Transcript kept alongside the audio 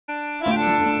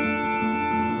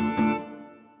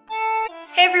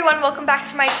Hey everyone, welcome back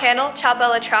to my channel, Chow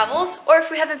Bella Travels, or if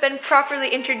we haven't been properly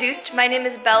introduced, my name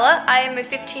is Bella. I am a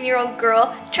 15-year-old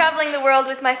girl traveling the world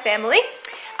with my family.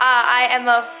 I am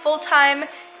a full-time,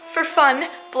 for fun,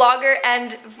 blogger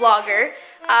and vlogger.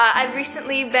 I've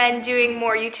recently been doing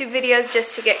more YouTube videos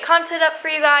just to get content up for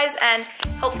you guys, and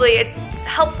hopefully it's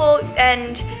helpful.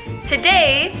 And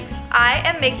today, I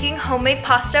am making homemade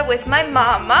pasta with my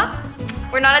mama.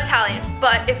 We're not Italian,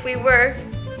 but if we were,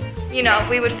 you know,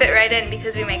 we would fit right in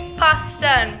because we make pasta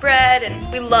and bread and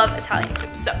we love Italian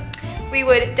food, so we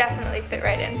would definitely fit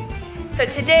right in. So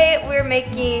today we're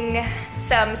making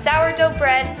some sourdough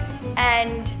bread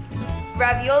and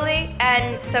ravioli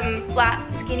and some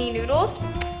flat skinny noodles.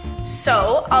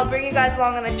 So I'll bring you guys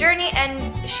along on the journey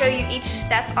and show you each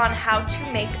step on how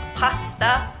to make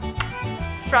pasta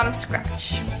from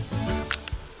scratch.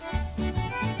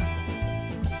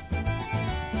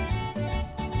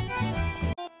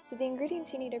 So the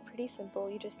ingredients you need are pretty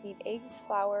simple. You just need eggs,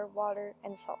 flour, water,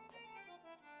 and salt.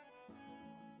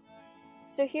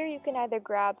 So here you can either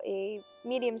grab a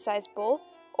medium-sized bowl,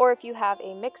 or if you have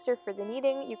a mixer for the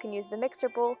kneading, you can use the mixer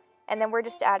bowl. And then we're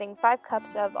just adding 5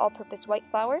 cups of all-purpose white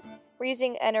flour. We're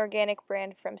using an organic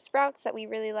brand from Sprouts that we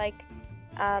really like,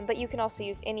 but you can also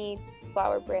use any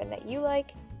flour brand that you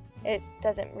like. It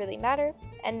doesn't really matter.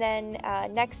 And then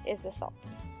next is the salt.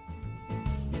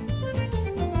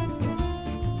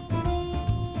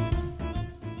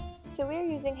 So we are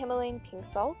using Himalayan pink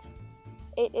salt.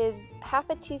 It is half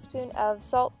a teaspoon of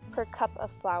salt per cup of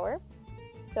flour.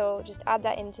 So just add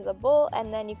that into the bowl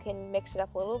and then you can mix it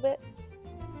up a little bit.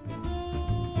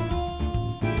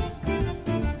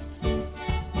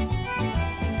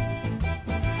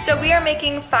 So we are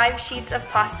making 5 sheets of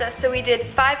pasta. So we did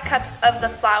 5 cups of the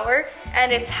flour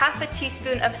and it's half a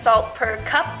teaspoon of salt per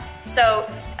cup. So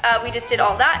we just did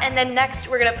all that, and then next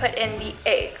we're gonna put in the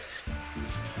eggs.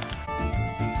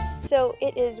 So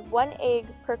it is 1 egg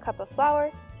per cup of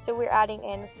flour, so we're adding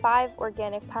in 5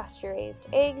 organic pasture-raised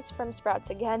eggs from Sprouts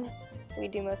again. We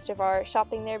do most of our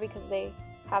shopping there because they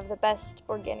have the best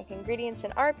organic ingredients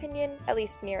in our opinion, at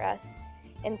least near us.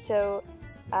 And so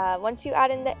once you add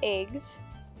in the eggs,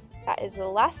 that is the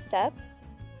last step,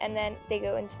 and then they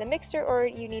go into the mixer or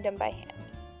you knead them by hand.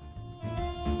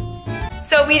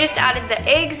 So we just added the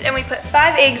eggs and we put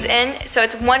 5 eggs in, so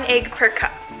it's 1 egg per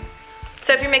cup.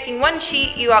 So if you're making 1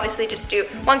 sheet, you obviously just do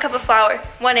 1 cup of flour,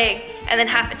 1 egg, and then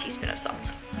half a teaspoon of salt.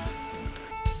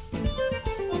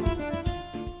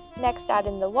 Next, add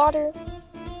in the water.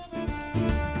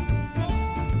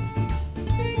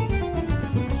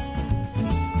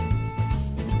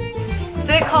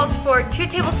 So it calls for 2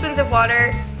 tablespoons of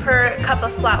water per cup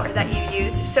of flour that you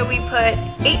use. So we put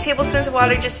 8 tablespoons of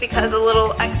water just because a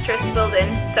little extra spilled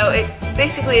in. So it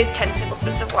basically is 10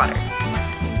 tablespoons of water.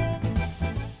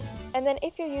 And then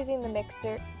if you're using the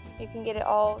mixer, you can get it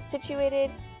all situated,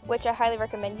 which I highly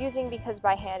recommend using because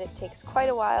by hand it takes quite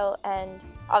a while, and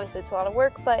obviously it's a lot of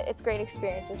work, but it's a great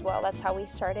experience as well. That's how we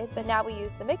started, but now we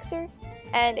use the mixer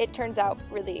and it turns out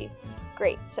really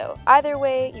great. So either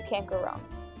way, you can't go wrong.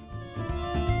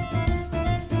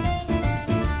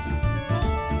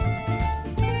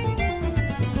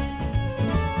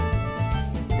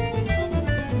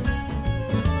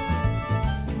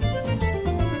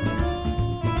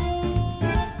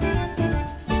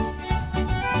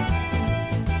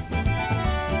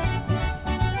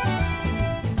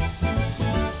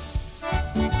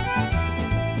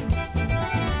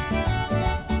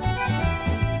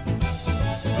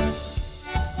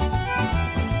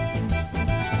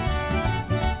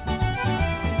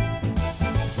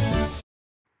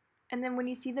 And then when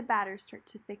you see the batter start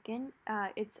to thicken,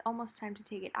 it's almost time to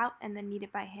take it out and then knead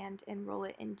it by hand and roll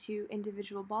it into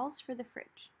individual balls for the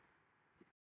fridge.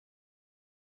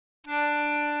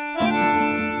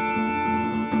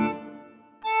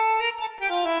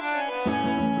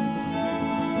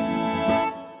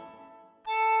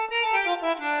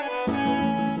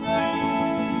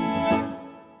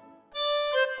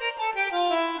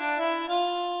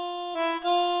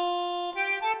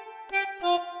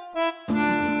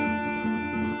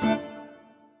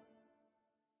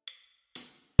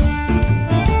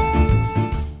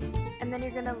 And then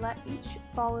you're going to let each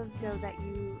ball of dough that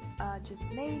you just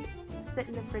made sit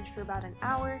in the fridge for about an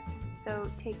hour. So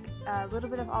take a little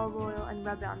bit of olive oil and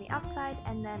rub it on the outside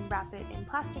and then wrap it in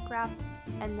plastic wrap,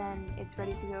 and then it's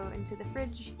ready to go into the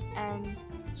fridge and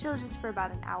chill just for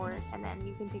about an hour, and then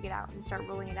you can take it out and start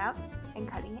rolling it out and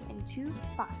cutting it into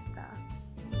pasta.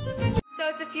 So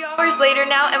it's a few hours later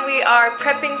now and we are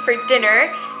prepping for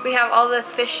dinner. We have all the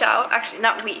fish out. Actually,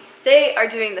 not we. They are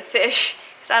doing the fish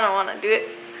because I don't want to do it.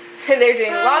 They're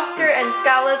doing lobster and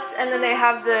scallops, and then they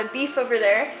have the beef over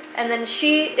there. And then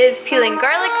she is peeling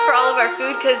garlic for all of our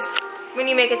food, because when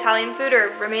you make Italian food or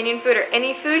Romanian food or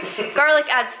any food, garlic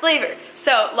adds flavor.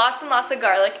 So lots and lots of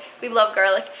garlic. We love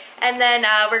garlic. And then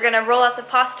we're gonna roll out the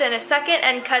pasta in a second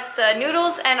and cut the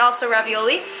noodles and also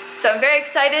ravioli. So I'm very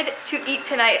excited to eat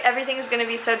tonight. Everything is gonna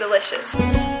be so delicious.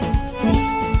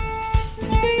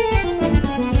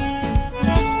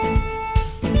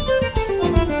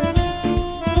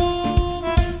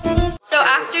 So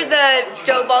after the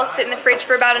dough balls sit in the fridge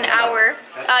for about an hour,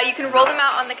 you can roll them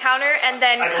out on the counter and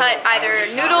then cut either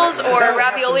noodles or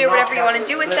ravioli or whatever you want to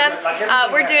do with them.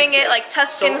 We're doing it like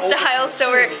Tuscan style,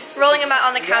 so we're rolling them out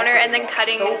on the counter and then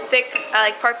cutting thick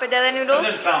like parpadella noodles,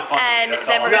 and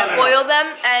then we're going to boil them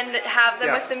and have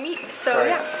them with the meat. So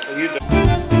yeah.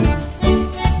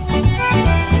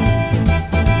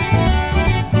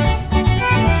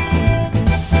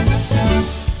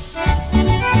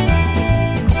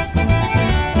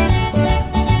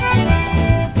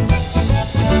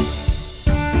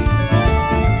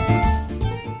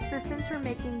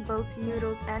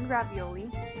 Noodles and ravioli.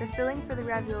 The filling for the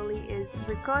ravioli is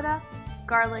ricotta,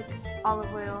 garlic,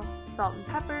 olive oil, salt and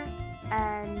pepper,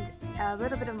 and a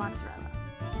little bit of mozzarella.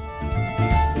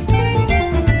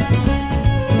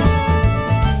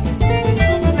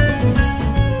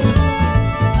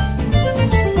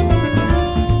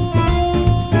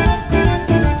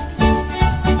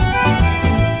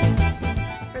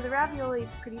 For the ravioli,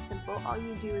 it's pretty simple. All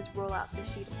you do is roll out the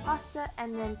sheet of pasta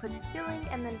and then put the filling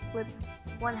and then flip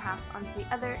one half onto the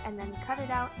other and then cut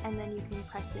it out, and then you can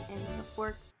press it in with a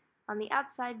fork on the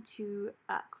outside to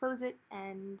close it,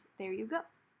 and there you go.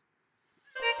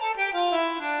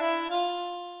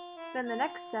 Then the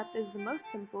next step is the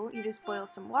most simple. You just boil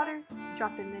some water,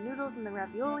 drop in the noodles and the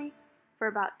ravioli for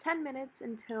about 10 minutes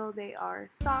until they are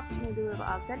soft, maybe a little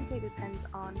al dente, depends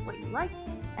on what you like,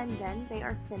 and then they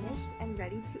are finished and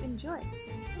ready to enjoy.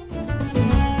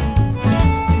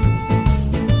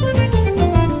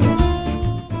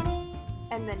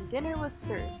 And then dinner was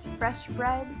served. Fresh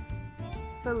bread,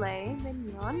 filet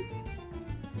mignon,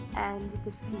 and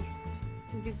the feast.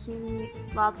 Zucchini,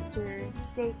 lobster,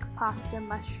 steak, pasta,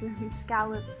 mushrooms,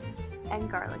 scallops, and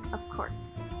garlic, of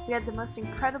course. We had the most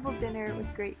incredible dinner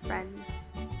with great friends,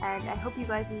 and I hope you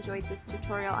guys enjoyed this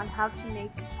tutorial on how to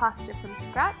make pasta from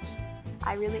scratch.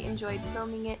 I really enjoyed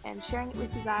filming it and sharing it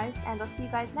with you guys, and I'll see you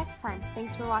guys next time.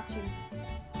 Thanks for watching.